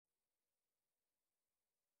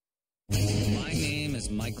is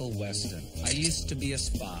Michael Weston. I used to be a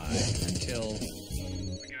spy until... We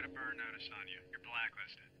got a burn notice on you. You're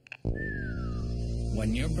blacklisted.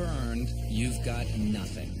 When you're burned, you've got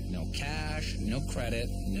nothing. No cash, no credit,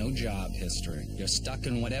 no job history. You're stuck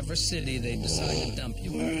in whatever city they decide to dump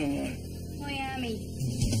you in. Miami.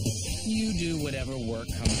 You do whatever work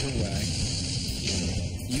comes your way.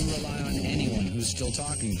 You rely on anyone who's still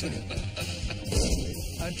talking to you.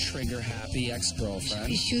 A trigger-happy ex-girlfriend.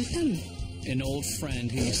 You shoot them. An old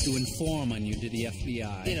friend who used to inform on you to the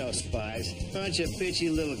FBI. You know, spies. Bunch of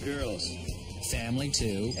bitchy little girls. Family,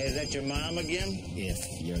 too. Hey, is that your mom again?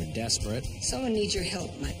 If you're desperate. Someone needs your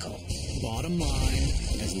help, Michael. Bottom line,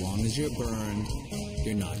 as long as you're burned,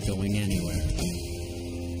 you're not going anywhere.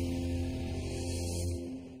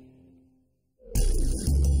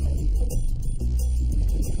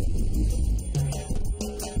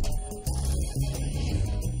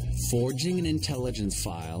 Forging an intelligence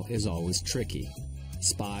file is always tricky.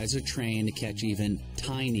 Spies are trained to catch even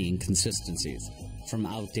tiny inconsistencies, from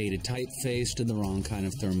outdated typeface to the wrong kind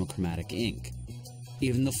of thermochromatic ink.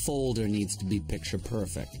 Even the folder needs to be picture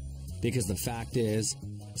perfect, because the fact is,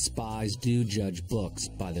 spies do judge books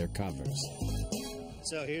by their covers.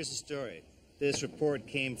 So here's the story. This report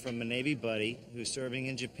came from a Navy buddy who's serving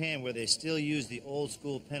in Japan, where they still use the old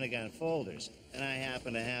school Pentagon folders. And I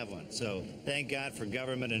happen to have one, so thank God for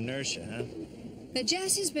government inertia, huh? But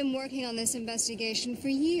Jesse's been working on this investigation for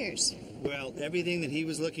years. Well, everything that he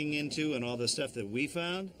was looking into and all the stuff that we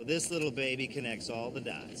found, this little baby connects all the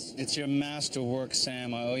dots. It's your masterwork,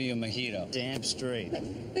 Sam. I owe you a mojito. Damn straight.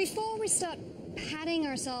 Before we start patting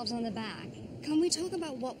ourselves on the back, can we talk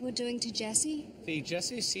about what we're doing to Jesse? See,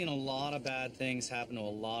 Jesse's seen a lot of bad things happen to a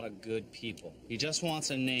lot of good people. He just wants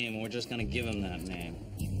a name, and we're just going to give him that name.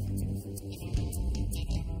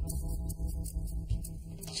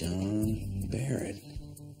 John Barrett.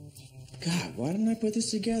 God, why didn't I put this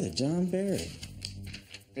together? John Barrett.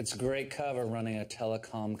 It's a great cover. Running a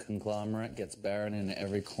telecom conglomerate gets Barrett into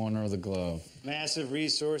every corner of the globe. Massive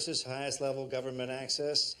resources, highest level government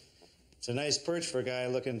access. It's a nice perch for a guy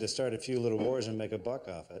looking to start a few little wars and make a buck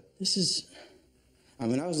off it. This is... I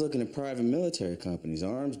mean, I was looking at private military companies,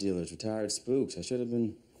 arms dealers, retired spooks. I should have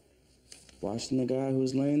been watching the guy who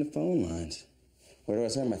was laying the phone lines. Where do I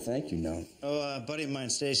send my thank you note? Oh, a buddy of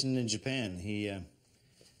mine stationed in Japan. He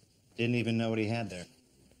didn't even know what he had there.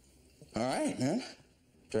 All right, man.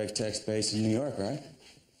 Drake Tech's based in New York, right?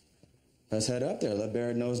 Let's head up there. Let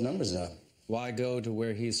Barrett know his number's up. Why go to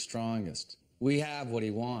where he's strongest? We have what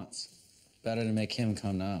he wants. Better to make him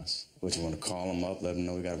come to us. What, you want to call him up, let him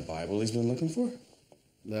know we got a Bible he's been looking for?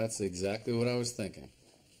 That's exactly what I was thinking.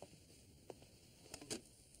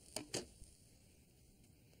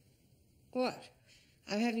 What?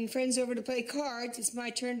 I'm having friends over to play cards. It's my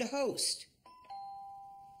turn to host.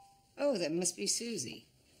 Oh, that must be Susie.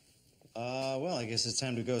 Well, I guess it's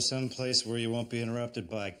time to go someplace where you won't be interrupted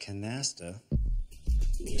by canasta.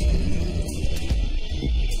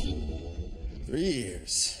 3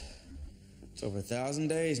 years. It's over 1,000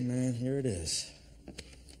 days, man. Here it is.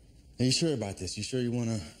 Are you sure about this? You sure you want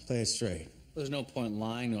to play it straight? There's no point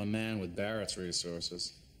lying to a man with Barrett's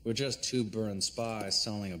resources. We're just two burned spies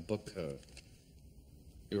selling a book code.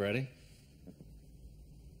 You ready?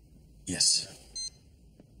 Yes.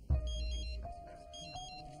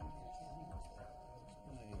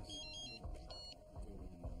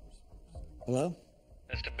 Hello?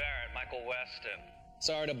 Mr. Barrett, Michael Weston.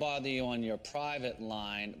 Sorry to bother you on your private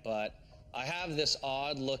line, but I have this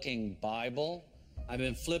odd-looking Bible. I've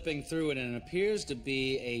been flipping through it, and it appears to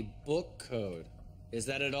be a book code. Is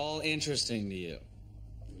that at all interesting to you?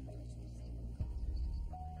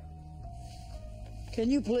 Can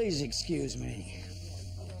you please excuse me?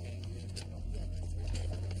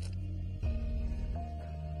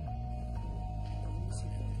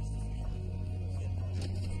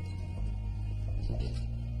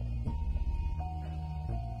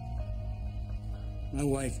 My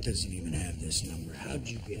wife doesn't even have this number. How'd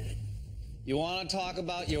you get it? You want to talk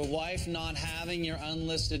about your wife not having your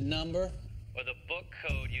unlisted number? Or the book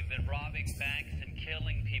code you've been robbing banks and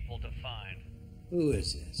killing people to find? Who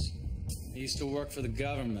is this? I used to work for the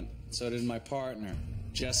government. So did my partner,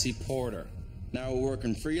 Jesse Porter. Now we're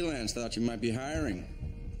working freelance. Thought you might be hiring.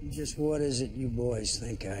 Just what is it you boys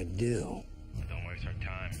think I do? Don't waste our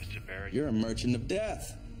time, Mr. Barrett. You're a merchant of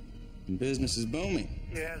death. And business is booming.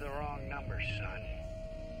 You have the wrong number, son.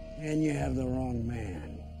 And you have the wrong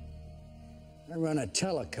man. I run a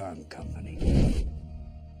telecom company.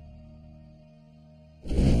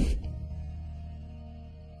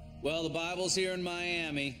 Well, the Bible's here in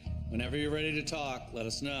Miami. Whenever you're ready to talk, let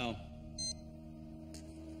us know.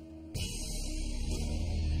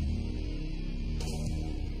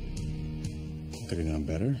 Could have gone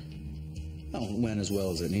better. Oh, it went as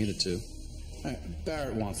well as it needed to. All right,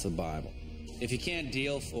 Barrett wants the Bible. If you can't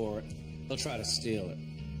deal for it, he'll try to steal it.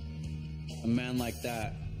 A man like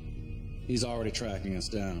that, he's already tracking us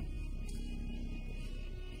down.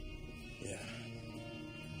 Yeah.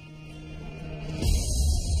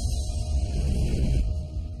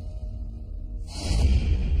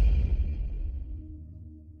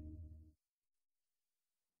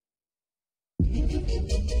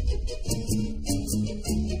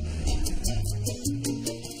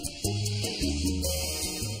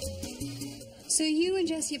 So you and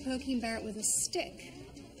Jesse are poking Barrett with a stick.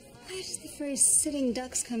 Why does the phrase sitting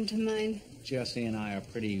ducks come to mind? Jesse and I are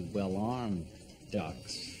pretty well-armed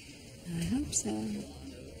ducks. I hope so.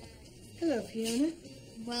 Hello, Fiona.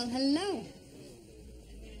 Well, hello.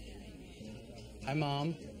 Hi,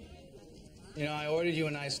 Mom. You know, I ordered you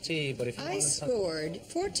an iced tea, but if you I wanted scored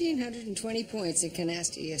 1,420 points at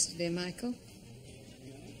Canasta yesterday, Michael.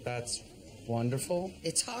 That's wonderful.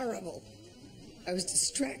 It's horrible. I was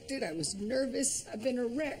distracted. I was nervous. I've been a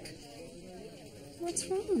wreck. What's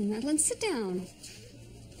wrong, Madeline? Sit down.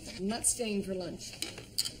 I'm not staying for lunch.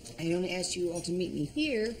 I only asked you all to meet me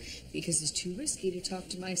here because it's too risky to talk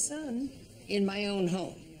to my son in my own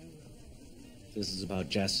home. This is about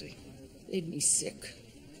Jesse. Made me sick.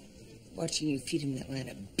 Watching you feed him that line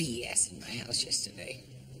of BS in my house yesterday.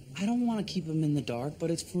 I don't want to keep him in the dark,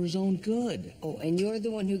 but it's for his own good. Oh, and you're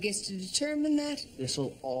the one who gets to determine that?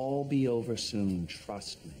 This'll all be over soon,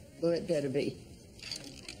 trust me. Well, it better be.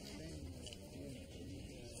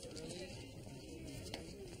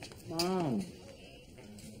 Mom,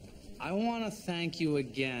 I want to thank you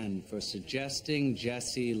again for suggesting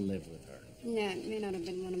Jesse live with her. Yeah, it may not have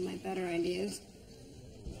been one of my better ideas.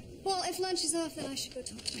 Well, if lunch is off, then I should go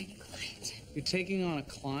talk to my new client. You're taking on a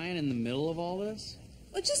client in the middle of all this?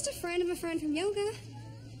 Well, just a friend of a friend from yoga.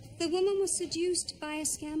 The woman was seduced by a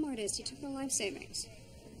scam artist. He took her life savings.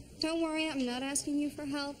 Don't worry, I'm not asking you for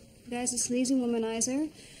help. The guy's a sleazy womanizer.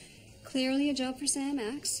 Clearly a job for Sam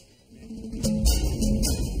Axe.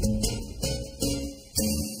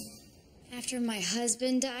 After my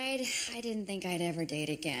husband died, I didn't think I'd ever date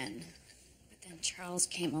again. But then Charles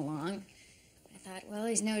came along. I thought, well,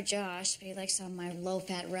 he's no Josh, but he likes all my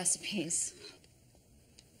low-fat recipes.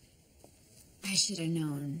 I should have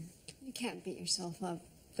known. You can't beat yourself up.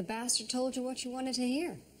 The bastard told you what you wanted to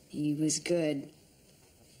hear. He was good.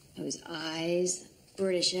 Those eyes,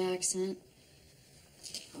 British accent,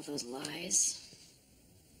 all those lies.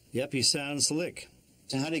 Yep, he sounds slick.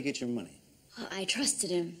 So how did he get your money? Well, I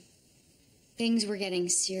trusted him. Things were getting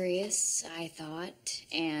serious, I thought,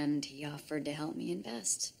 and he offered to help me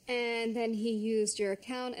invest. And then he used your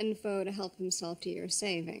account info to help himself to your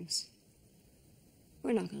savings.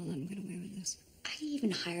 We're not going to let him get away with this. I even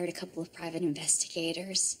hired a couple of private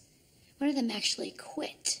investigators. One of them actually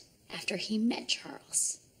quit after he met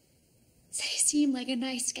Charles. Said he seemed like a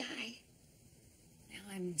nice guy. Now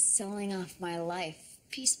I'm selling off my life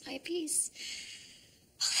piece by piece.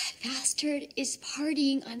 While that bastard is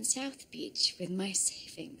partying on South Beach with my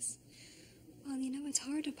savings. Well, you know, it's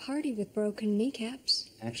hard to party with broken kneecaps.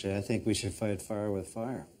 Actually, I think we should fight fire with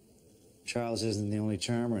fire. Charles isn't the only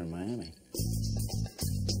charmer in Miami.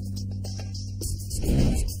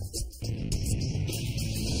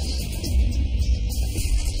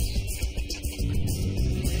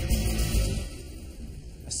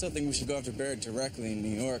 I still think we should go after Barrett directly in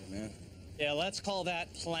New York, man. Yeah, let's call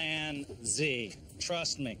that Plan Z.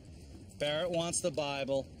 Trust me. Barrett wants the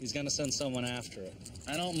Bible. He's going to send someone after it.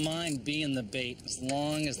 I don't mind being the bait as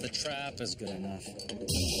long as the trap is good enough.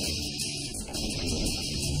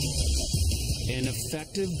 An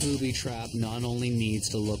effective booby trap not only needs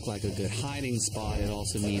to look like a good hiding spot, it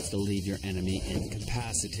also needs to leave your enemy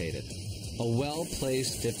incapacitated. A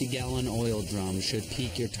well-placed 50-gallon oil drum should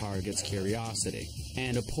pique your target's curiosity,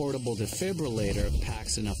 and a portable defibrillator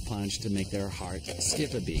packs enough punch to make their heart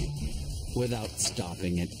skip a beat without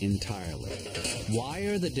stopping it entirely.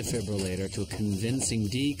 Wire the defibrillator to a convincing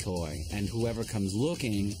decoy, and whoever comes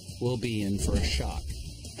looking will be in for a shock.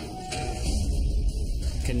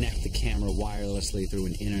 Connect the camera wirelessly through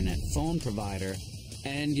an internet phone provider,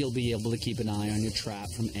 and you'll be able to keep an eye on your trap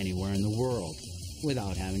from anywhere in the world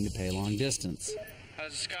without having to pay long distance.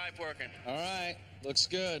 How's the Skype working? All right, looks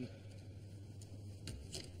good.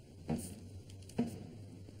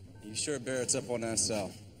 You sure Barrett's up on that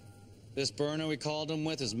cell? This burner we called him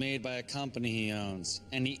with is made by a company he owns.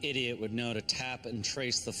 Any idiot would know to tap it and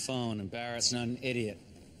trace the phone, and Barrett's not an idiot.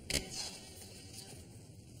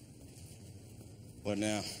 What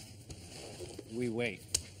now? We wait.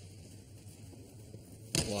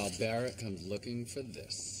 While Barrett comes looking for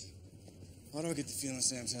this. Why do I get the feeling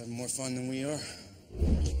Sam's having more fun than we are?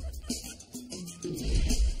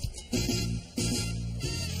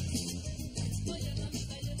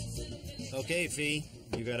 Okay, Fee,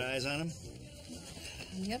 you got eyes on him?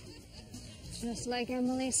 Yep. Just like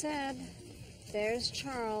Emily said, there's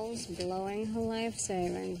Charles blowing her life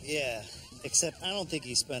savings. Yeah, except I don't think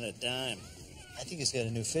he spent a dime. I think he's got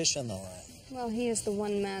a new fish on the line. Well, he is the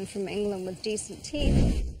one man from England with decent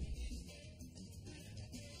teeth.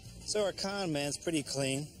 So our con man's pretty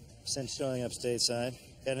clean since showing up stateside.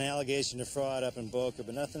 Got an allegation of fraud up in Boca,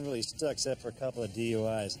 but nothing really stuck except for a couple of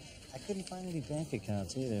DUIs. I couldn't find any bank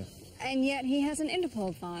accounts either. And yet he has an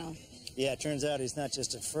Interpol file. Yeah, it turns out he's not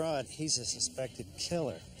just a fraud, he's a suspected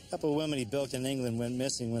killer. A couple of women he bilked in England went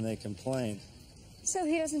missing when they complained. So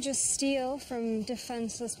he doesn't just steal from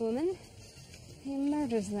defenseless women, he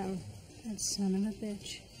murders them. That son of a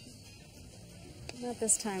bitch. Not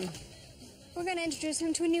this time. We're gonna introduce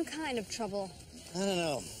him to a new kind of trouble. I don't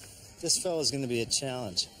know. This fellow's gonna be a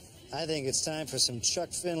challenge. I think it's time for some Chuck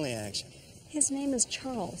Finley action. His name is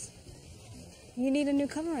Charles. You need a new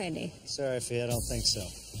cover ID. Sorry, Fee, I don't think so.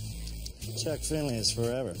 Chuck Finley is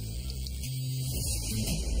forever.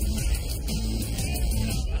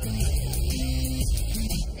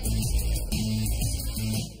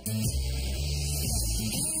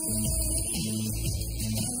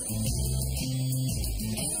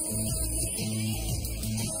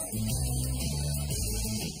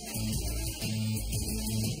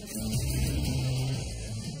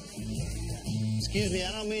 Excuse me,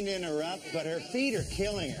 I don't mean to interrupt, but her feet are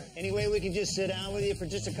killing her. Any way we can just sit down with you for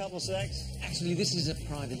just a couple seconds? Actually, this is a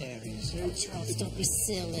private area, so... Oh, Charles, don't be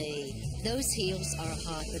silly. Those heels are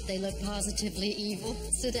hot, but they look positively evil.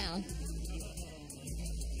 Sit down.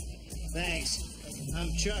 Thanks.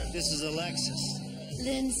 I'm Chuck. This is Alexis.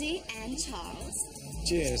 Lindsay and Charles.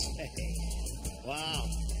 Cheers. Hey. Wow.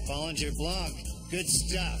 Bollinger Blanc. Good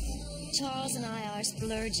stuff. Charles and I are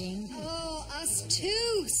splurging. Oh, us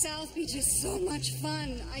too. South Beach is so much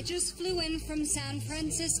fun. I just flew in from San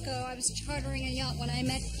Francisco. I was chartering a yacht when I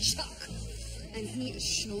met Chuck. And he is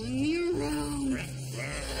showing me around.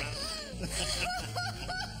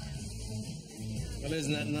 Well,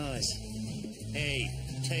 isn't that nice? Hey,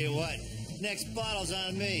 tell you what. Next bottle's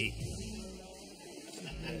on me.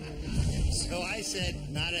 So I said,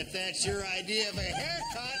 not if that's your idea of a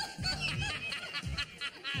haircut.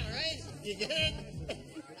 Right? You get it?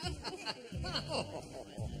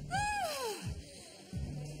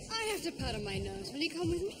 I have to powder my nose. Will you come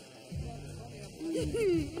with me?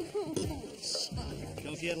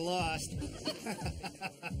 Don't get lost.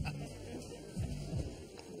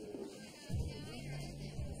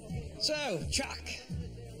 So, Chuck,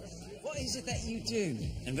 what is it that you do?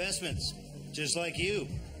 Investments. Just like you.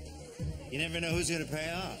 You never know who's going to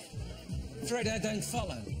pay off. Afraid I don't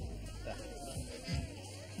follow.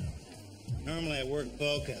 Normally I work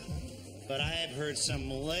Boca, but I have heard some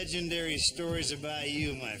legendary stories about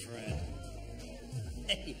you, my friend.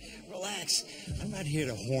 Hey, relax. I'm not here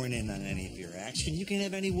to horn in on any of your action. You can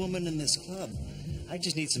have any woman in this club. I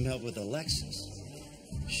just need some help with Alexis.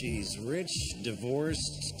 She's rich,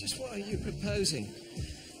 divorced. Just what are you proposing?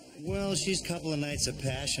 Well, she's a couple of nights of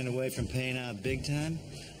passion away from paying out big time,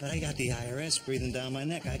 but I got the IRS breathing down my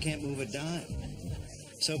neck. I can't move a dime.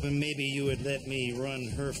 I was hoping maybe you would let me run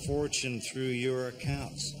her fortune through your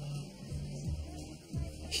accounts.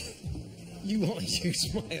 You want to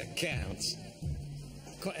use my accounts?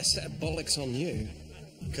 Quite a set of bollocks on you.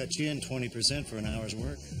 Cut you in 20% for an hour's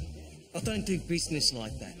work. I don't do business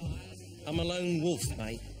like that. I'm a lone wolf,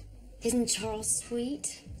 mate. Isn't Charles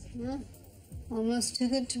sweet? Well, almost too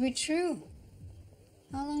good to be true.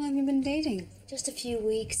 How long have you been dating? Just a few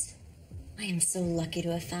weeks. I am so lucky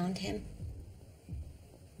to have found him.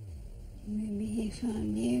 Maybe he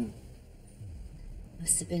found you.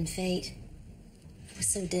 Must have been fate. I was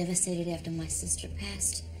so devastated after my sister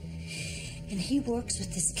passed. And he works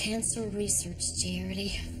with this cancer research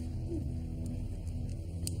charity.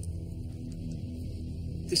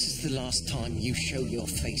 This is the last time you show your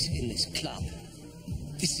face in this club.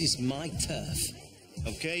 This is my turf.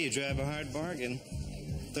 Okay, you drive a hard bargain.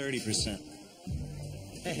 30%.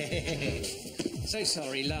 So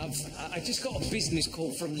sorry, love. I just got a business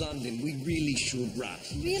call from London. We really should run.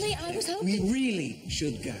 Really? I was hoping... We really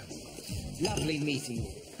should go. Lovely meeting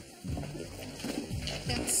you.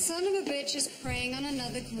 That son of a bitch is preying on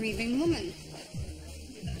another grieving woman.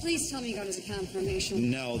 Please tell me you got his account information.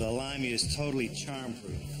 No, the lime is totally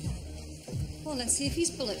charm-proof. Well, let's see if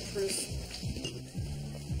he's bulletproof.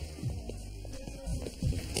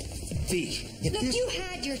 Fee, Look, you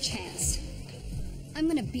had your chance. I'm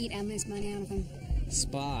gonna beat Emily's money out of him.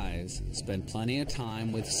 Spies spend plenty of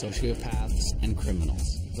time with sociopaths and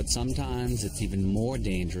criminals, but sometimes it's even more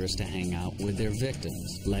dangerous to hang out with their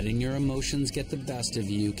victims. Letting your emotions get the best of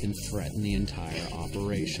you can threaten the entire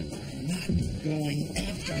operation. I'm not going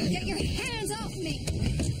after him. Get your hands off me!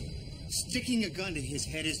 Sticking a gun to his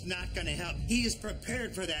head is not going to help. He is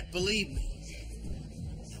prepared for that, believe me.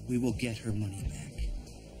 We will get her money back.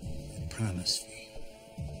 I promise.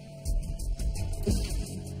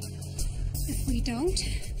 If we don't,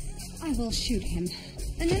 I will shoot him.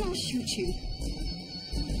 And then I'll shoot you.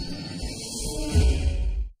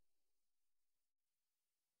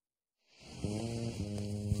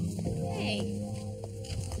 Hey,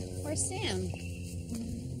 where's Sam?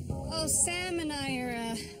 Oh, Sam and I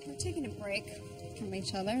are, we're taking a break from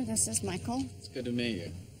each other. This is Michael. It's good to meet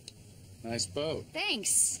you. Nice boat.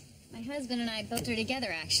 Thanks. My husband and I built her together,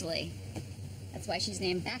 actually. That's why she's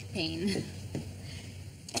named Back Pain.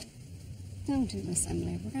 Don't do this,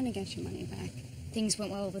 Emily. We're gonna get your money back. Things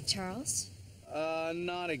went well with Charles?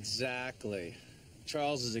 Not exactly.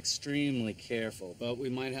 Charles is extremely careful, but we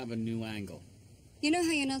might have a new angle. You know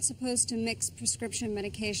how you're not supposed to mix prescription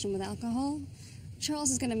medication with alcohol? Charles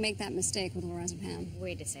is gonna make that mistake with lorazepam.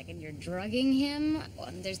 Wait a second, you're drugging him?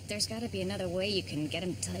 Well, there's gotta be another way you can get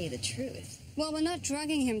him to tell you the truth. Well, we're not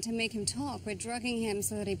drugging him to make him talk. We're drugging him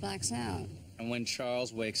so that he blacks out. And when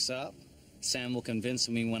Charles wakes up, Sam will convince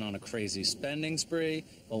him he went on a crazy spending spree.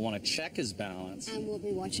 We'll want to check his balance. And we'll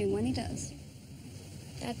be watching when he does.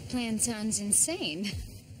 That plan sounds insane.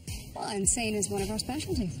 Well, insane is one of our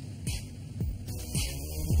specialties.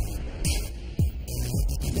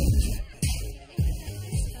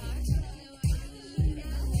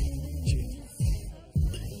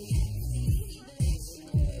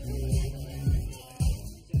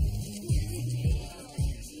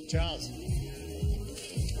 Charles.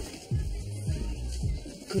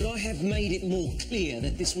 Could I have made it more clear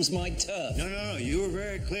that this was my turf? No, you were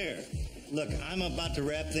very clear. Look, I'm about to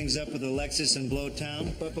wrap things up with Alexis in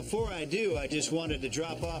Blowtown, but before I do, I just wanted to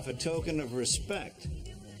drop off a token of respect.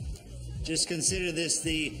 Just consider this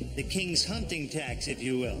the king's hunting tax, if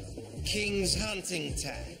you will. King's hunting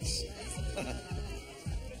tax.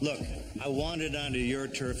 Look, I wandered onto your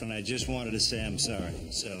turf, and I just wanted to say I'm sorry.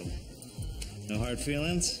 So, no hard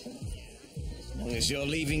feelings? As long as you're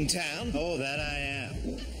leaving town? Oh, that I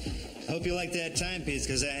am. Hope you like that timepiece,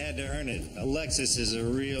 because I had to earn it. Alexis is a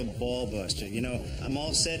real ball buster. You know, I'm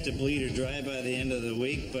all set to bleed her dry by the end of the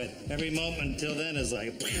week, but every moment until then is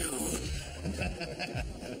like...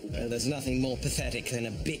 Well, there's nothing more pathetic than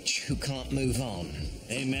a bitch who can't move on.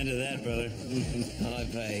 Amen to that, brother.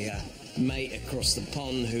 I've a mate across the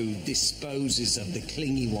pond who disposes of the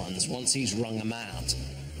clingy ones once he's wrung them out.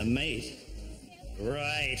 A mate?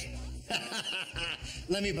 Right.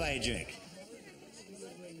 Let me buy a drink.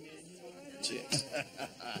 Cheers.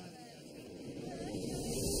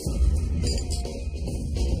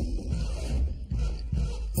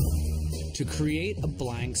 To create a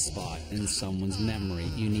blank spot in someone's memory,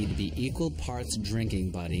 you need to be equal parts drinking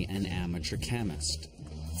buddy and amateur chemist.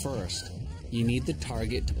 First, you need the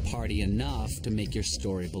target to party enough to make your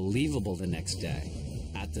story believable the next day.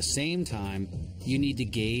 At the same time, you need to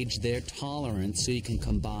gauge their tolerance so you can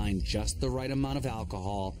combine just the right amount of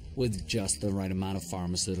alcohol with just the right amount of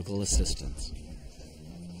pharmaceutical assistance.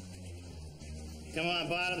 Come on,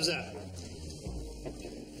 bottoms up.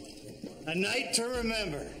 A night to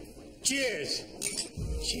remember. Cheers.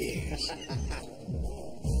 Cheers.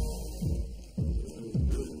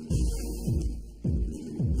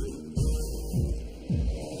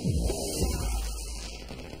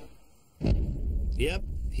 Yep,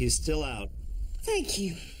 he's still out. Thank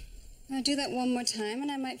you. I'll do that one more time,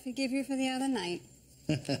 and I might forgive you for the other night.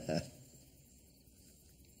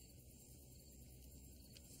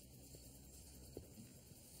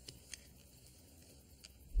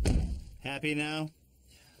 Happy now?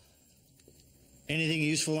 Anything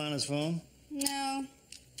useful on his phone? No,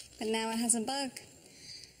 but now it has a bug.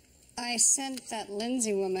 I sent that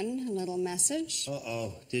Lindsay woman a little message.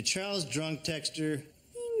 Uh-oh. Did Charles drunk text her?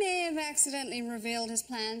 He may have accidentally revealed his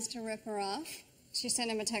plans to rip her off. She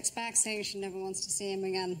sent him a text back saying she never wants to see him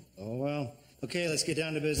again. Oh, well. Okay, let's get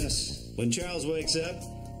down to business. When Charles wakes up,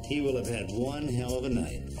 he will have had one hell of a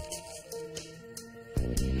night.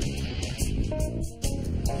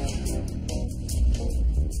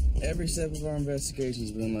 Every step of our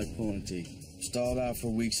investigation's been like pulling teeth. Stalled out for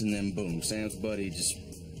weeks and then boom, Sam's buddy just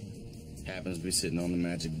happens to be sitting on the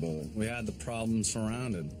magic bullet. We had the problem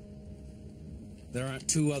surrounded. There aren't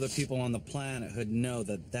two other people on the planet who'd know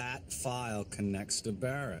that that file connects to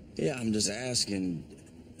Barrett. Yeah, I'm just asking,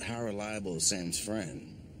 how reliable is Sam's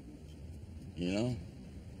friend? You know?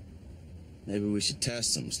 Maybe we should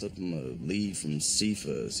test him, slip him a lead from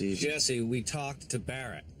C4, see if... Jesse, we talked to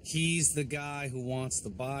Barrett. He's the guy who wants the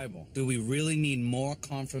Bible. Do we really need more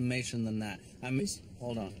confirmation than that? I mean,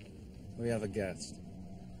 hold on. We have a guest.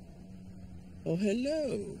 Oh,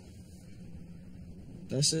 hello.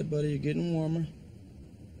 That's it, buddy. You're getting warmer.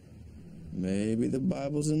 Maybe the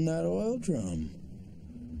Bible's in that oil drum.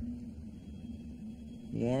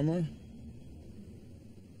 Warmer?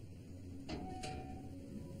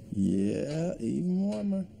 Yeah, even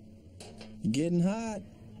warmer. You're getting hot.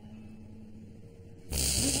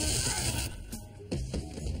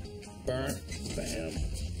 Burnt. Bam.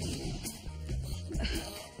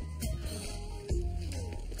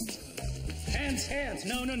 Hands.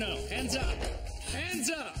 No. Hands up. Hands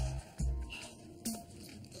up.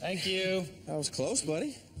 Thank you. That was close,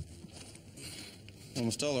 buddy.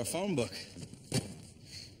 Almost stole our phone book.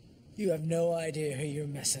 You have no idea who you're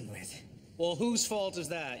messing with. Well, whose fault is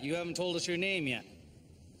that? You haven't told us your name yet.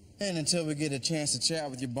 And until we get a chance to chat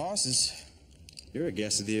with your bosses, you're a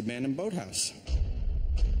guest of the abandoned boathouse.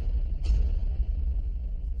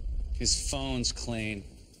 His phone's clean.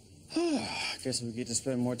 Guess we get to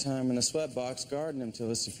spend more time in the sweatbox guarding him until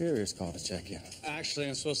his superiors call to check in. Actually,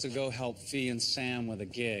 I'm supposed to go help Fee and Sam with a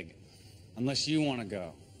gig. Unless you want to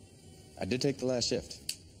go. I did take the last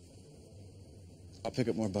shift. I'll pick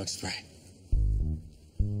up more bug spray.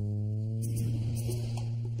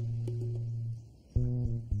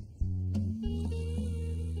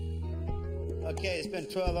 Okay, it's been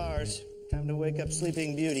 12 hours. Time to wake up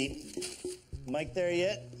Sleeping Beauty. Mike there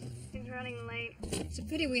yet? He's running late. It's a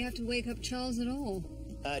pity we have to wake up Charles at all.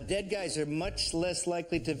 Dead guys are much less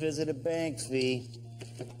likely to visit a bank, V.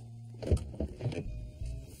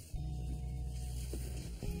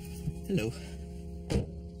 Hello.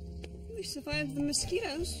 We survived the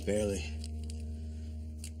mosquitoes. Barely.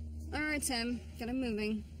 All right, Sam. Get him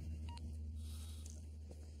moving.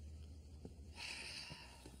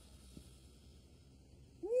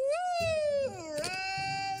 Woo!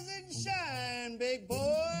 Rise and shine, big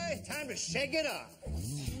boy. Time to shake it off.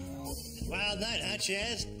 Wild night, huh,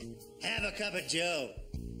 Chaz? Have a cup of Joe.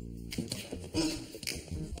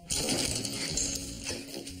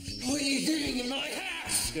 What are you doing in my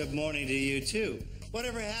house? Good morning to you, too.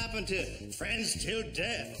 Whatever happened to friends till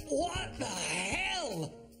death? What the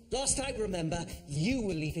hell? Last I remember, you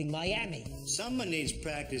were leaving Miami. Someone needs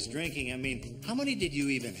practice drinking. I mean, how many did you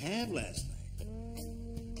even have last night?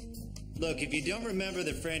 Look, if you don't remember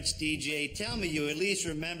the French DJ, tell me you at least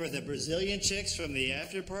remember the Brazilian chicks from the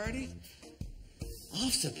after party?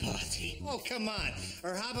 After party? Oh, come on.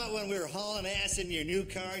 Or how about when we were hauling ass in your new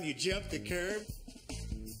car and you jumped the curb?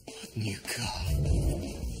 What new car?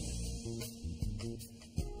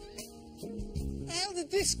 How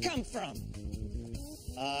did this come from?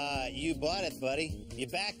 You bought it, buddy. You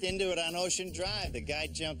backed into it on Ocean Drive. The guy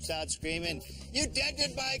jumps out screaming, "You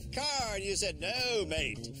dented my car!" And you said, "No,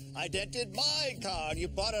 mate. I dented my car." You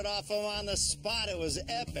bought it off him on the spot. It was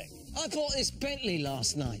epic. I bought this Bentley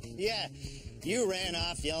last night. Yeah, you ran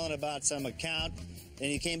off yelling about some account, then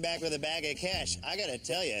you came back with a bag of cash. I gotta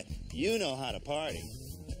tell you, you know how to party.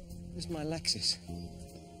 Where's my Lexus?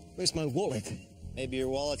 Where's my wallet? Maybe your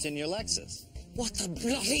wallet's in your Lexus. What the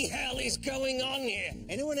bloody hell is going on here?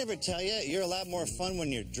 Anyone ever tell you you're a lot more fun when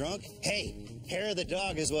you're drunk? Hey, hair of the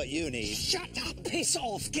dog is what you need. Shut up, piss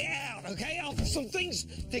off, get out, okay? I've got some things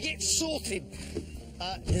to get sorted.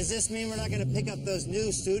 Does this mean we're not gonna pick up those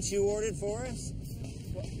new suits you ordered for us?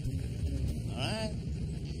 All right.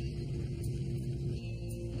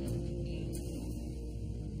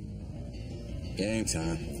 Game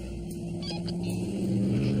time.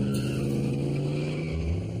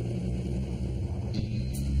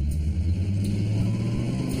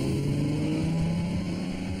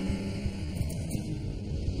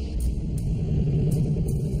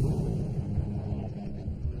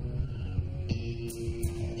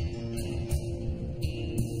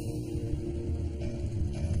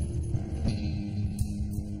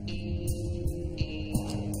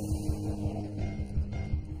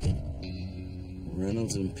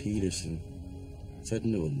 Reynolds and Peterson. Is that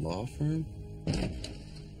into a law firm?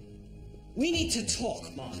 We need to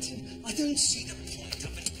talk, Martin. I don't see the point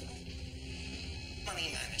of it.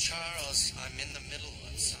 Money man, Charles, I'm in the middle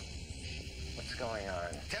of something. What's going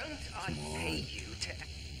on? Don't I pay you to...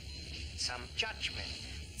 Some judgment.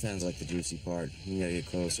 Sounds like the juicy part. You gotta get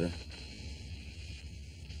closer.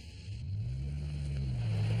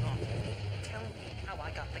 Oh, tell me how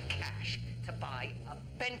I got the cash to buy a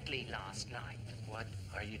Bentley last night. What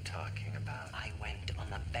are you talking about? I went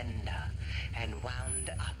on a bender and wound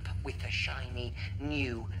up with a shiny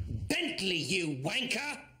new Bentley, you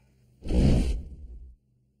wanker!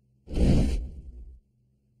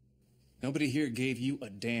 Nobody here gave you a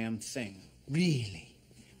damn thing. Really?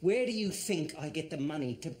 Where do you think I get the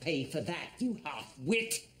money to pay for that, you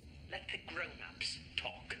half-wit? Let the grown-ups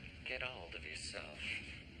talk. Get a hold of yourself.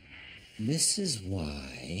 This is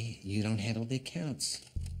why you don't handle the accounts.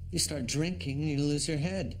 You start drinking, you lose your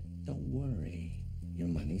head. Don't worry. Your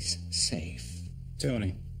money's safe.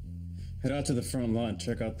 Tony, head out to the front lot and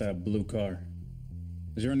check out that blue car.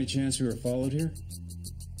 Is there any chance we were followed here?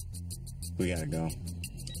 We gotta go.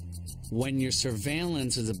 When your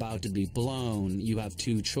surveillance is about to be blown, you have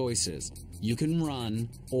two choices. You can run,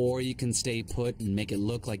 or you can stay put and make it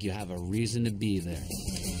look like you have a reason to be there.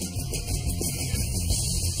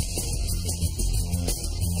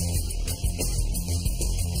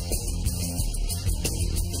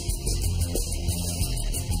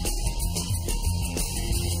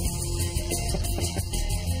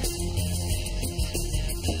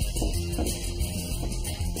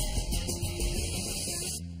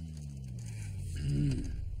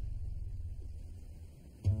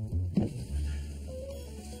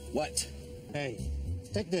 What? Hey,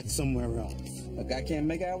 take that somewhere else. A guy can't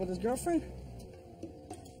make out with his girlfriend?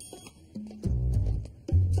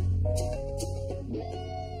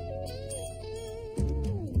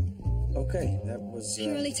 Okay, that was...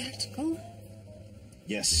 Purely tactical.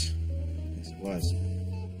 Yes. Yes, it was.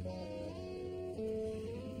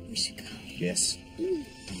 We should go. Yes.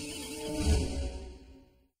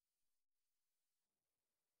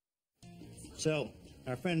 So,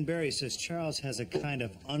 our friend Barry says Charles has a kind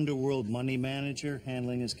of underworld money manager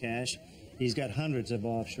handling his cash. He's got hundreds of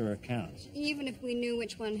offshore accounts. Even if we knew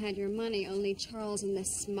which one had your money, only Charles and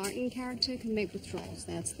this Martin character can make withdrawals.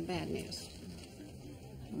 That's the bad news.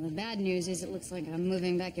 Well, the bad news is it looks like I'm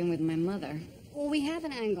moving back in with my mother. Well, we have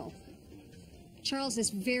an angle. Charles is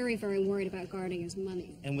very, very worried about guarding his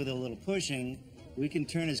money. And with a little pushing, we can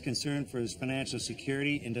turn his concern for his financial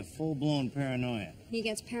security into full-blown paranoia. He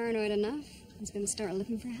gets paranoid enough, he's going to start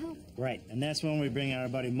looking for help. Right, and that's when we bring our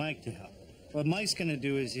buddy Mike to help. What Mike's going to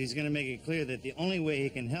do is he's going to make it clear that the only way he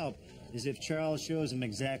can help is if Charles shows him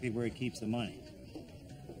exactly where he keeps the money.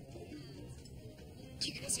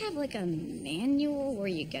 Do you guys have like a manual where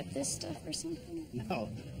you get this stuff or something? No.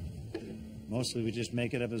 Mostly we just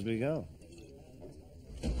make it up as we go.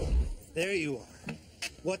 There you are.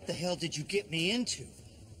 What the hell did you get me into?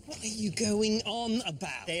 What are you going on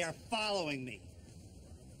about? They are following me.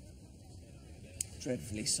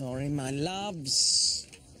 Dreadfully sorry, my loves.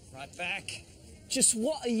 Right back. Just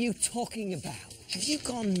what are you talking about? Have you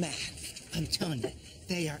gone mad? I'm telling you,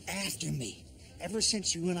 they are after me. Ever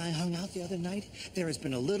since you and I hung out the other night, there has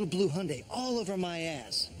been a little blue Hyundai all over my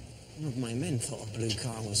ass. One of my men thought a blue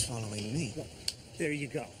car was following me. Well, there you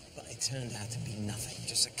go. But it turned out to be nothing,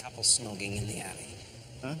 just a couple snogging in the alley.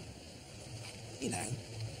 Huh? You know,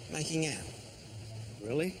 making out.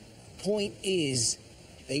 Really? Point is,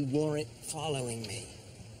 they weren't following me.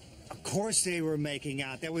 Of course they were making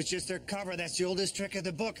out. That was just their cover. That's the oldest trick of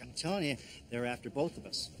the book. I'm telling you, they're after both of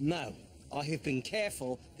us. No, I have been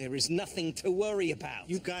careful. There is nothing to worry about.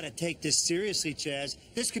 You gotta take this seriously, Chaz.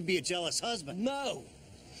 This could be a jealous husband. No,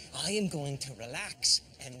 I am going to relax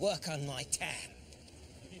and work on my tan.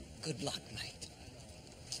 Good luck, mate.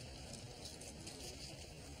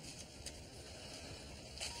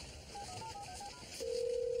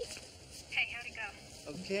 Hey, how'd it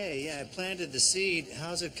go? Okay, yeah, I planted the seed.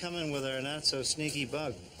 How's it coming with our not-so-sneaky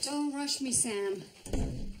bug? Don't rush me, Sam.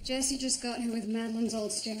 Jesse just got here with Madeline's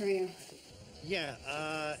old stereo.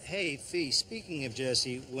 Yeah, hey, Fee, speaking of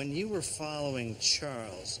Jesse, when you were following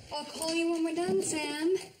Charles... I'll call you when we're done,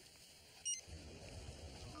 Sam.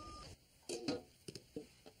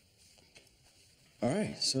 All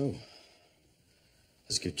right, so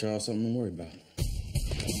let's give Charles something to worry about.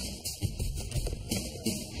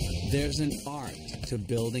 There's an art to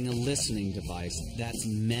building a listening device that's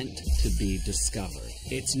meant to be discovered.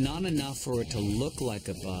 It's not enough for it to look like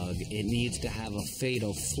a bug. It needs to have a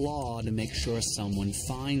fatal flaw to make sure someone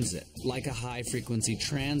finds it, like a high-frequency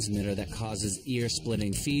transmitter that causes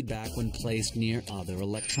ear-splitting feedback when placed near other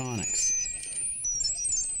electronics.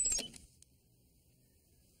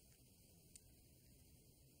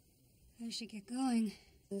 I should get going.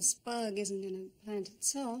 This bug isn't going to plant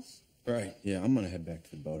itself. Right, yeah, I'm gonna head back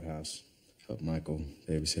to the boathouse. Help Michael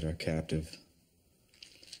babysit our captive.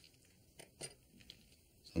 So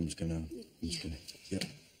I'm just gonna, yep.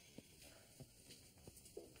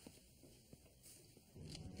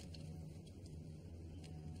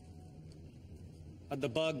 How'd the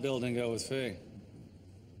bug building go with Fee?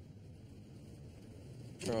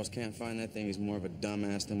 Charles can't find that thing. He's more of a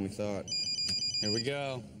dumbass than we thought. Here we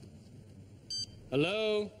go.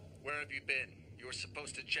 Hello? Where have you been? You were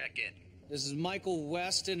supposed to check in. This is Michael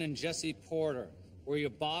Weston and Jesse Porter. We're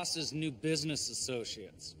your boss's new business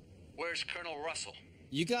associates. Where's Colonel Russell?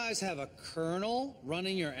 You guys have a colonel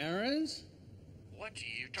running your errands? What are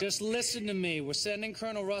you Just listen to me. We're sending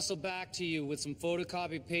Colonel Russell back to you with some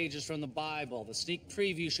photocopied pages from the Bible. The sneak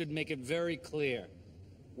preview should make it very clear.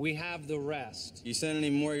 We have the rest. You send any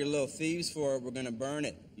more of your little thieves for it, we're gonna burn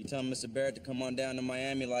it. You tell Mr. Barrett to come on down to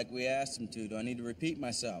Miami like we asked him to. Do I need to repeat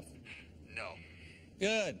myself? No.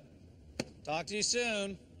 Good. Talk to you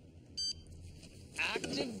soon.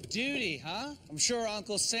 Active duty, huh? I'm sure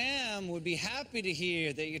Uncle Sam would be happy to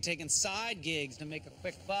hear that you're taking side gigs to make a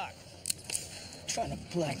quick buck. Trying to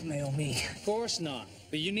blackmail me. Of course not.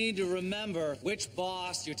 But you need to remember which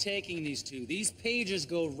boss you're taking these to. These pages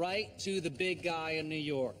go right to the big guy in New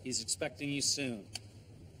York. He's expecting you soon.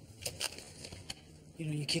 You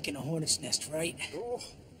know you're kicking a hornet's nest, right? Oh,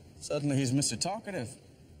 suddenly he's Mr. Talkative.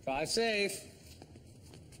 Drive safe.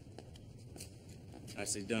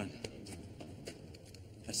 Nicely done.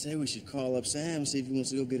 I say we should call up Sam, see if he wants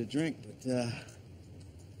to go get a drink, but,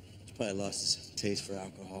 he's probably lost his taste for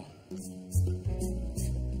alcohol.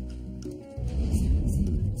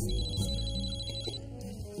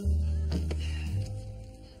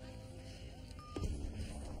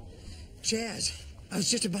 Jazz, I was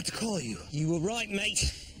just about to call you. You were right,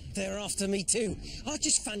 mate. They're after me too. I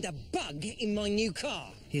just found a bug in my new car.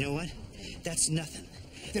 You know what? That's nothing.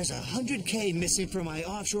 There's $100K missing from my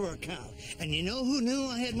offshore account. And you know who knew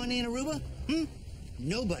I had money in Aruba?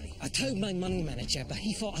 Nobody. I told my money manager, but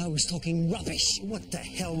he thought I was talking rubbish. What the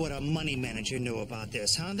hell would a money manager know about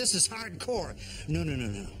this, huh? This is hardcore. No.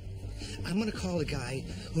 I'm gonna call a guy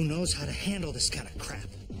who knows how to handle this kind of crap.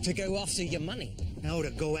 To go after your money? No,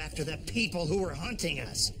 to go after the people who are hunting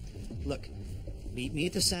us. Look, meet me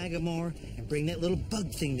at the Sagamore and bring that little bug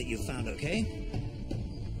thing that you found, okay?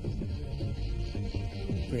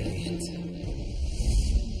 Brilliant.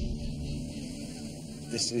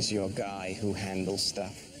 This is your guy who handles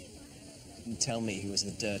stuff. You tell me he was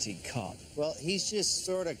a dirty cop. Well, he's just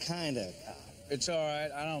sort of, kind of. It's all right.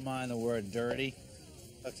 I don't mind the word dirty.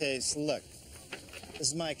 Okay, so look. This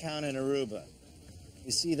is my account in Aruba.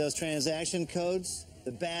 You see those transaction codes?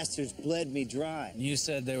 The bastards bled me dry. You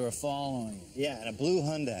said they were following you. Yeah, in a blue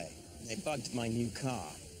Hyundai. They bugged my new car.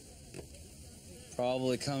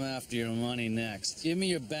 Probably come after your money next. Give me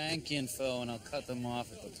your bank info and I'll cut them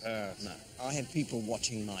off at the pass. No, I have people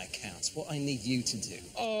watching my accounts. What I need you to do.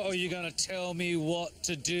 Oh, you're gonna tell me what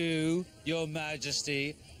to do, Your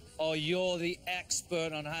Majesty? Oh, you're the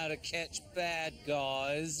expert on how to catch bad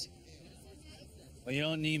guys. Well, you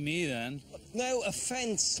don't need me then. No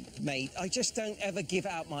offense, mate. I just don't ever give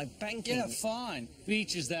out my banking. Yeah, fine.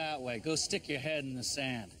 Beach is that way. Go stick your head in the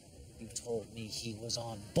sand. You told me he was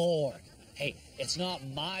on board. Hey, it's not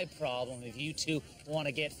my problem if you two want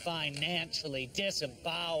to get financially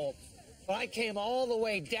disemboweled. But I came all the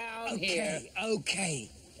way down here. Okay.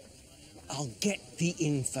 I'll get the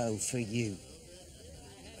info for you.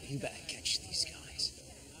 But you better catch these guys.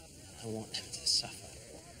 I want them to suffer.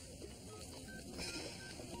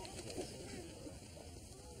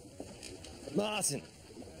 Martin.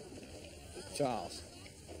 Charles.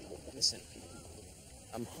 Listen.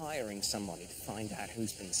 I'm hiring somebody to find out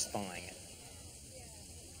who's been spying it.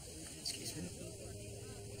 Excuse me?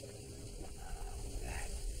 That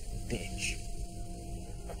bitch.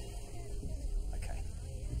 Okay.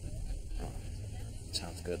 Right.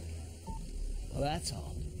 Sounds good. Well, that's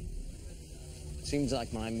all. Seems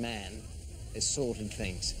like my man has sorted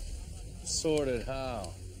things. Sorted how?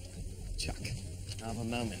 Chuck, have a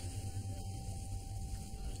moment.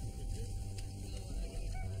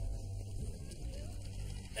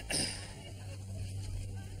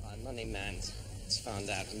 My money man's found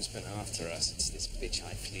out who's been after us. It's this bitch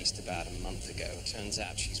I fleeced about a month ago. Turns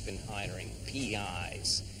out she's been hiring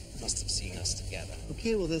PIs. Must have seen us together.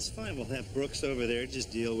 Okay, well, that's fine. We'll have Brooks over there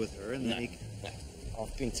just deal with her, and then No.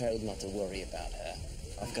 I've been told not to worry about her.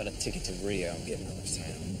 I've got a ticket to Rio. I'm getting out of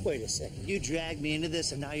town. Wait a second. You dragged me into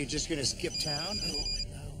this, and now you're just gonna skip town? No,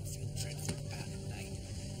 I feel dreadful about it, mate.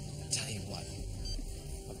 I'll tell you what.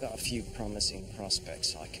 I've got a few promising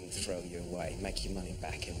prospects I can throw your way. Make your money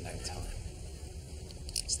back in no time.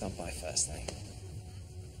 Stop by first thing.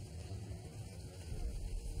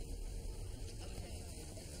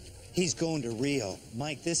 He's going to Rio.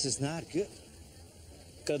 Mike, this is not good.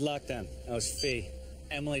 Good luck then. That was Fee.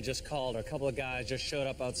 Emily just called her. A couple of guys just showed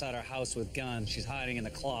up outside her house with guns. She's hiding in the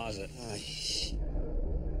closet.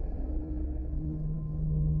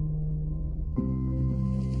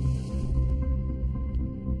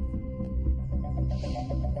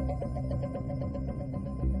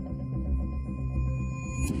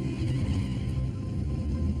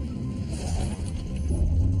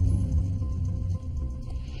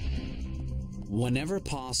 Whenever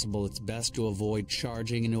possible, it's best to avoid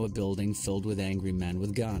charging into a building filled with angry men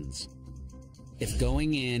with guns. If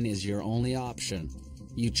going in is your only option,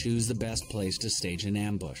 you choose the best place to stage an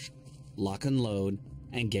ambush, lock and load,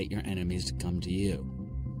 and get your enemies to come to you.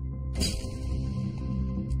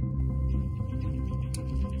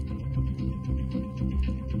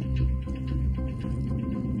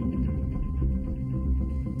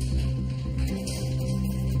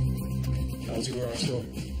 How's your garage door?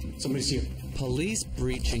 Somebody's here. Police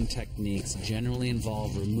breaching techniques generally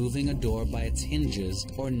involve removing a door by its hinges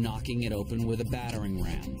or knocking it open with a battering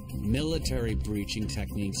ram. Military breaching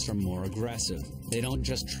techniques are more aggressive. They don't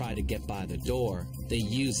just try to get by the door, they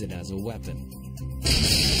use it as a weapon.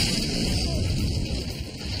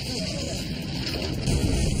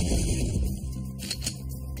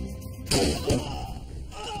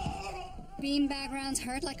 Beanbag rounds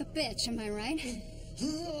hurt like a bitch, am I right?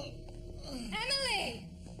 Emily!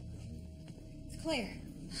 It's clear.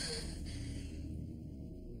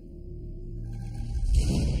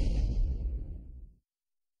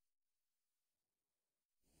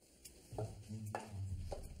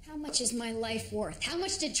 How much is my life worth? How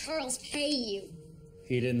much did Charles pay you?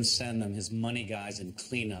 He didn't send them. His money guy's in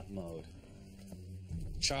cleanup mode.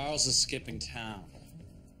 Charles is skipping town.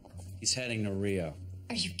 He's heading to Rio.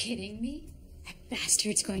 Are you kidding me? That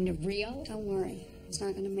bastard's going to Rio? Don't worry. He's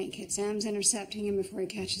not going to make it. Sam's intercepting him before he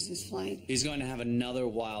catches his flight. He's going to have another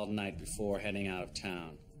wild night before heading out of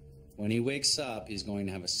town. When he wakes up, he's going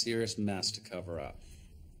to have a serious mess to cover up.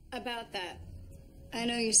 About that, I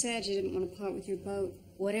know you said you didn't want to part with your boat.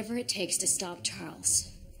 Whatever it takes to stop Charles.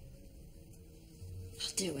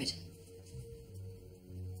 I'll do it.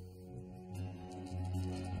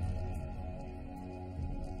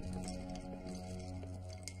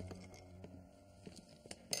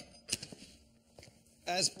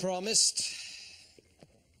 As promised,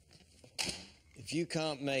 if you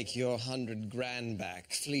can't make your 100 grand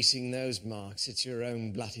back fleecing those marks, it's your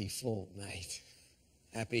own bloody fault, mate.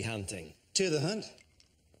 Happy hunting. To the hunt.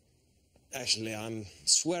 Actually, I'm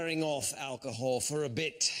swearing off alcohol for a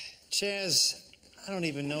bit. Chaz, I don't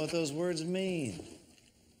even know what those words mean.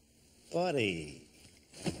 Buddy.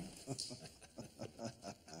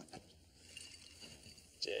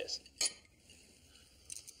 Cheers.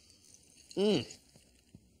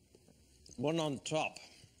 One on top.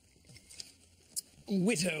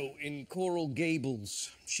 Widow in Coral Gables.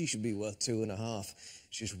 She should be worth 2.5.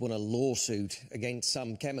 She's won a lawsuit against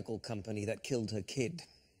some chemical company that killed her kid.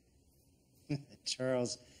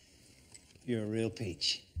 Charles, you're a real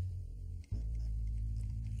peach.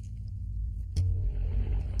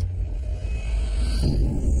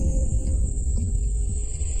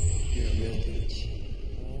 You're a real peach.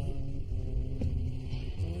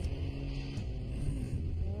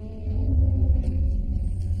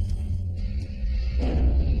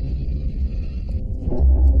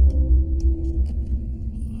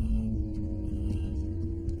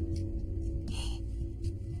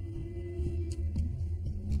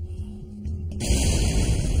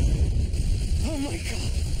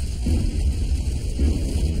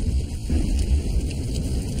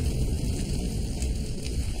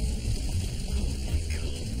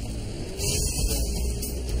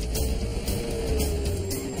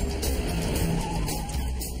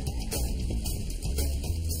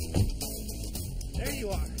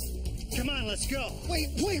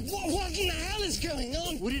 What in the hell is going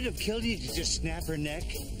on? Would it have killed you to just snap her neck?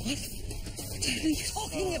 What? What are you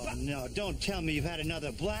talking about? No, don't tell me you've had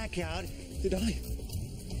another blackout. Did I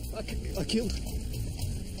killed her,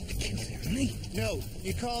 Emily? No,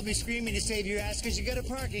 you called me screaming to save your ass because you got a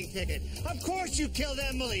parking ticket. Of course you killed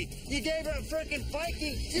Emily. You gave her a frickin'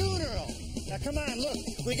 Viking funeral. Now come on, look,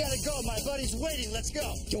 we gotta go. My buddy's waiting. Let's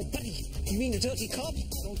go. Your buddy? You mean the dirty cop?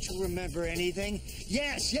 Don't you remember anything?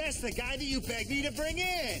 Yes, the guy that you begged me to bring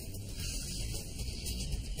in.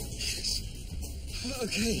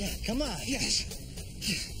 Okay. Yeah, come on. Yes.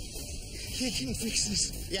 You can fix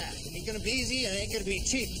this. Yeah, it ain't gonna be easy and it ain't gonna be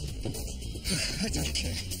cheap. I don't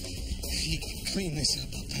care. If you can clean this up,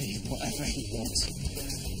 I'll pay you whatever you want.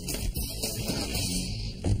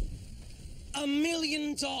 $1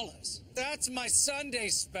 million. That's my Sunday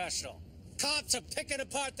special. Cops are picking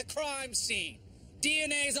apart the crime scene.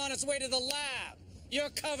 DNA's on its way to the lab.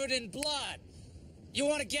 You're covered in blood. You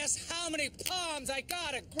want to guess how many palms I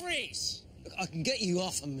gotta grease? Look, I can get you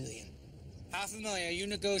 $500,000. $500,000. Are you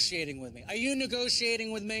negotiating with me? Are you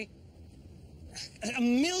negotiating with me? $1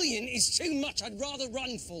 million is too much. I'd rather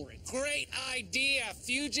run for it. Great idea.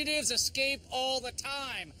 Fugitives escape all the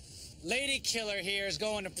time. Lady killer here is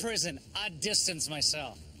going to prison. I'd distance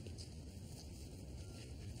myself.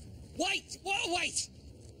 Wait!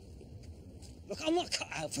 Look, I'm not cut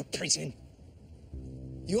out for prison.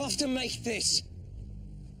 You have to make this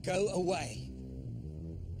go away.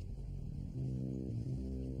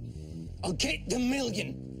 I'll get the $1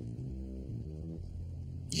 million.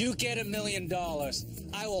 You get $1 million.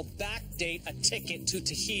 I will backdate a ticket to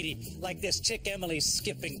Tahiti like this chick Emily's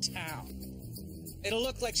skipping town. It'll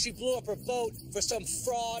look like she blew up her boat for some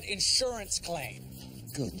fraud insurance claim.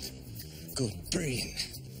 Good. Good.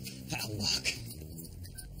 Brilliant. That'll work.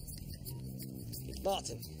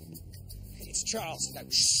 Martin, it's Charles. Now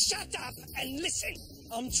shut up and listen.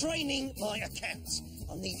 I'm training my accounts.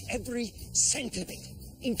 I'll need every cent of it,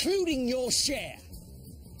 including your share.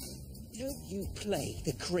 Don't you play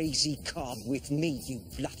the crazy card with me, you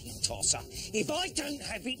bloody tosser. If I don't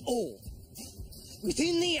have it all,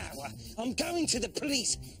 within the hour, I'm going to the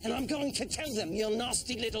police and I'm going to tell them your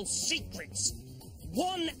nasty little secrets.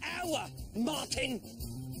 1 hour, Martin.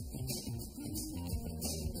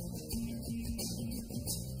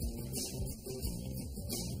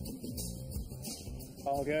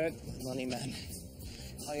 All good? Money man.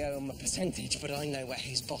 I owe him a percentage, but I know where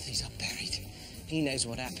his bodies are buried. He knows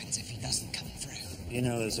what happens if he doesn't come through. You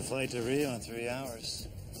know, there's a flight to Rio in 3 hours.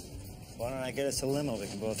 Why don't I get us a limo? We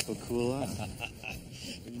can both go cool off.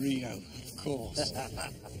 Rio, of course.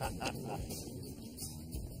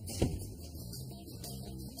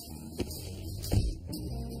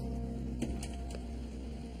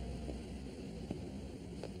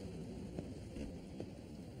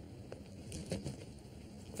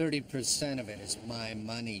 %30 of it is my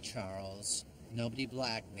money, Charles. Nobody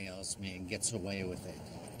blackmails me and gets away with it.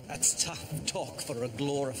 That's tough talk for a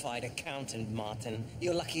glorified accountant, Martin.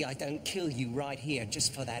 You're lucky I don't kill you right here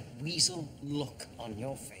just for that weasel look on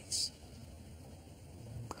your face.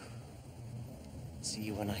 See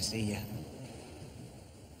you when I see you.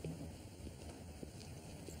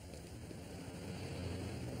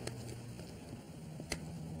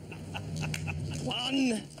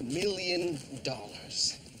 $1 million.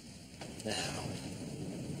 Now,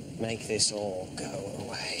 make this all go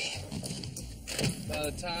away.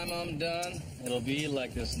 By the time I'm done, it'll be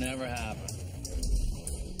like this never happened.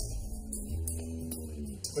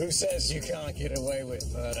 Who says you can't get away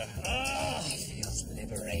with murder? Ah, feels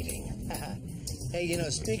liberating. Hey, you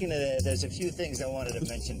know, speaking of that, there's a few things I wanted to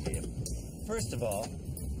mention to you. First of all,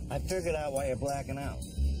 I figured out why you're blacking out.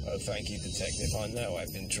 Oh, thank you, Detective. I know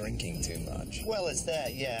I've been drinking too much. Well, it's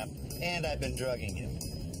that, yeah. And I've been drugging you.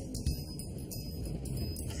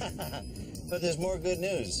 But there's more good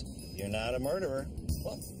news. You're not a murderer.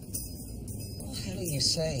 What the hell are you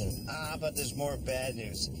saying? But there's more bad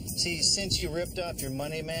news. See, since you ripped off your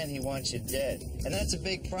money man, he wants you dead. And that's a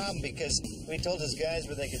big problem because we told his guys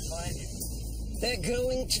where they could find you. They're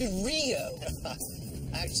going to Rio.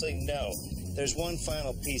 Actually, no. There's one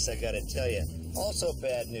final piece I gotta tell you. Also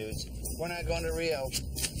bad news. We're not going to Rio.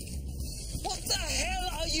 What the hell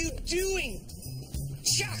are you doing,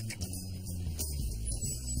 Chuck?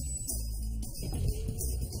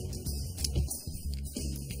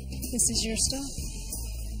 This is your stuff.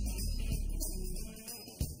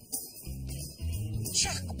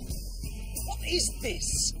 Chuck, what is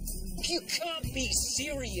this? You can't be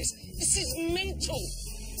serious. This is mental.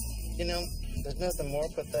 You know, there's nothing more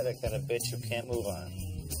pathetic than a bitch who can't move on.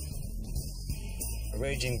 A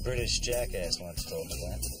raging British jackass once told me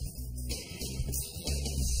that.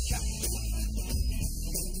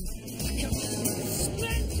 It's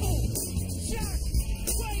mental! Chuck!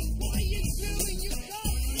 Wait, what are you doing? You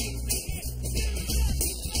can't leave me!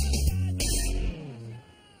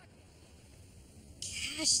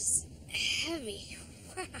 Cash is heavy.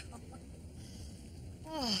 Wow.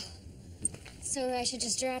 Oh. So I should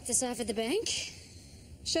just drop this off at the bank?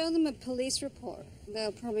 Show them a police report.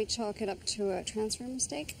 They'll probably chalk it up to a transfer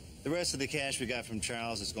mistake. The rest of the cash we got from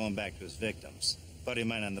Charles is going back to his victims. Buddy of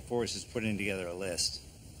mine on the force is putting together a list.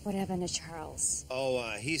 What happened to Charles? Oh,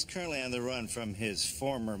 he's currently on the run from his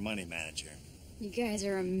former money manager. You guys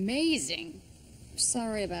are amazing.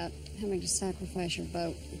 Sorry about having to sacrifice your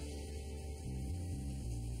boat.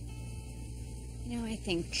 You know, I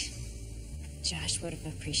think Josh would have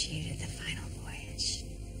appreciated the final voyage.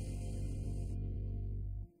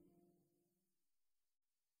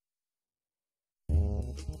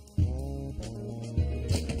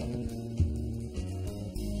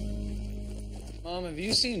 Mom, have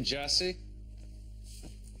you seen Jesse?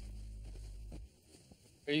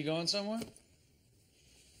 Are you going somewhere?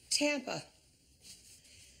 Tampa.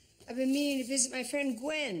 I've been meaning to visit my friend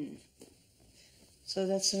Gwen. So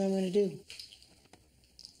that's what I'm going to do.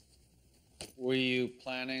 Were you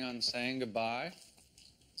planning on saying goodbye?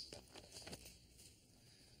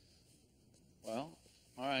 Well,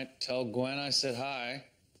 all right. Tell Gwen I said hi.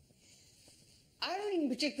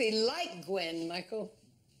 particularly like Gwen, Michael.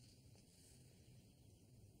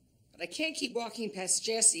 But I can't keep walking past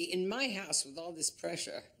Jesse in my house with all this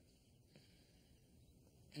pressure.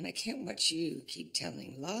 And I can't watch you keep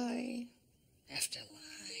telling lie after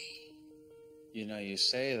lie. You know, you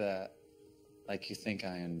say that like you think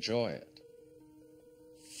I enjoy it.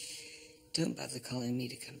 Don't bother calling me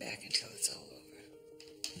to come back until it's all over.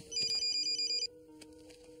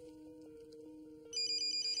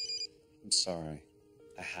 I'm sorry.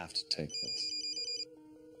 I have to take this.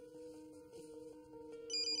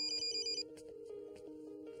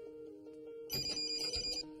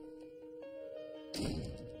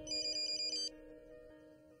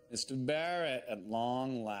 Mr. Barrett, at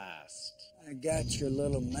long last. I got your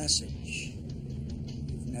little message.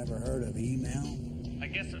 You've never heard of email? I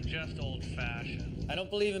guess I'm just old-fashioned. I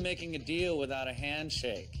don't believe in making a deal without a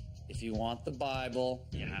handshake. If you want the Bible,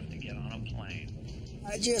 You have to get on a plane.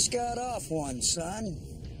 I just got off one, son.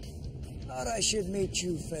 Thought I should meet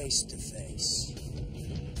you face to face.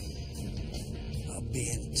 I'll be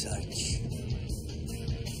in touch.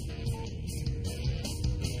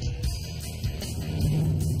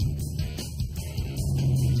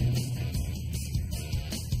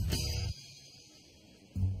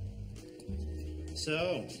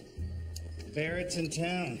 So, Barrett's in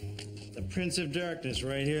town. The Prince of Darkness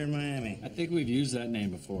right here in Miami. I think we've used that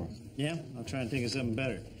name before. Yeah? I'll try and think of something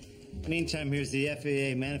better. Meantime, here's the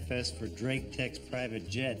FAA manifest for Drake Tech's private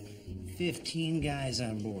jet. 15 guys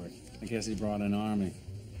on board. I guess he brought an army.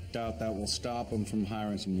 Doubt that will stop him from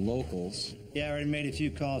hiring some locals. Yeah, I already made a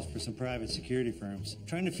few calls for some private security firms.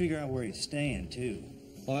 Trying to figure out where he's staying, too.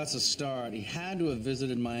 Well, that's a start. He had to have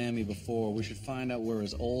visited Miami before. We should find out where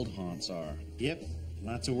his old haunts are. Yep,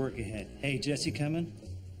 lots of work ahead. Hey, Jesse coming?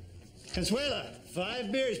 Consuela,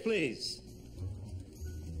 5 beers, please.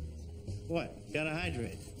 What? Gotta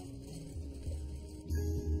hydrate.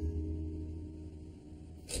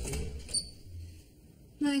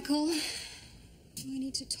 Michael, we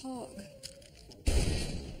need to talk.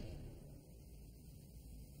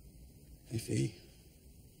 Hey, Fee.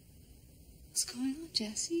 What's going on,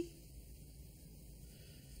 Jesse?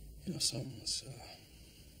 You know, something's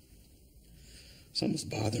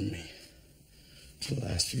bothering me for the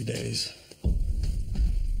last few days. I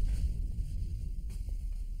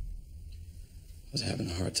was having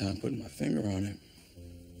a hard time putting my finger on it.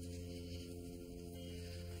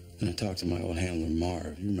 Then I talked to my old handler,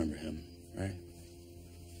 Marv. You remember him, right?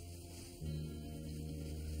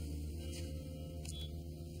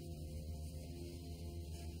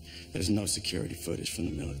 There's no security footage from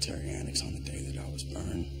the military annex on the day that I was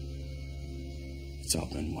burned. It's all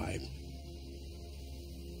been wiped.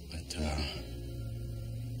 But,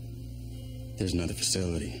 there's another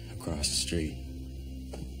facility across the street.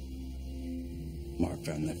 Mark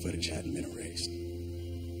found that footage hadn't been erased.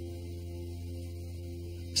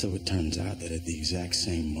 So it turns out that at the exact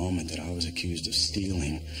same moment that I was accused of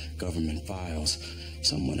stealing government files,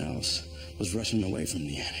 someone else was rushing away from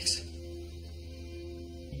the annex.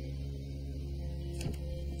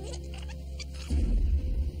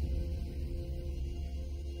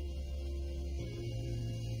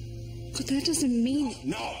 But that doesn't mean...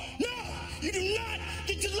 No! No! You do not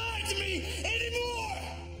get to lie to me anymore!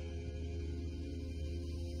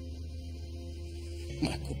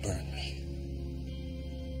 Michael burned me.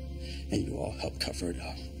 And you all helped cover it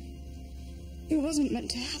up. It wasn't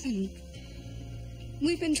meant to happen.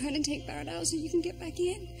 We've been trying to take Barrett out so you can get back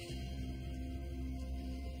in.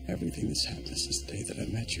 Everything that's happened since the day that I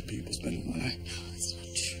met you people's been a lie. No, it's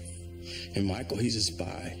not true. And Michael, he's a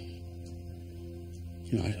spy.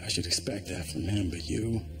 You know, I should expect that from him, but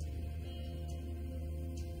you...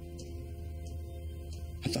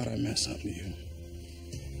 I thought I meant something to you.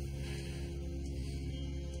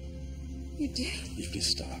 You do? You can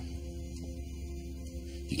stop.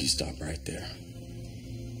 You can stop right there.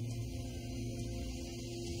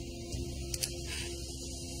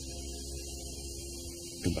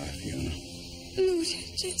 Goodbye, Fiona. No,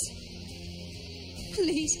 Jesse.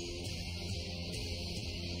 Please.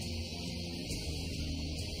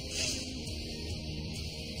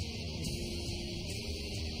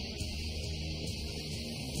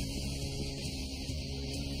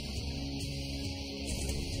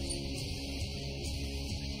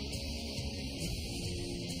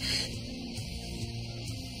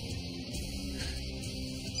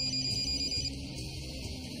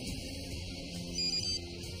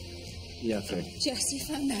 Yeah, Faye. Jesse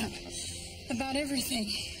found out about everything.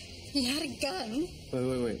 He had a gun.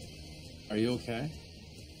 Wait. Are you okay?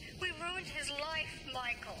 We ruined his life,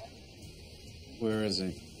 Michael. Where is he?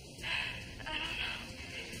 I don't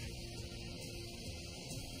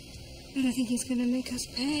know. But I think he's gonna make us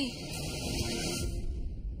pay.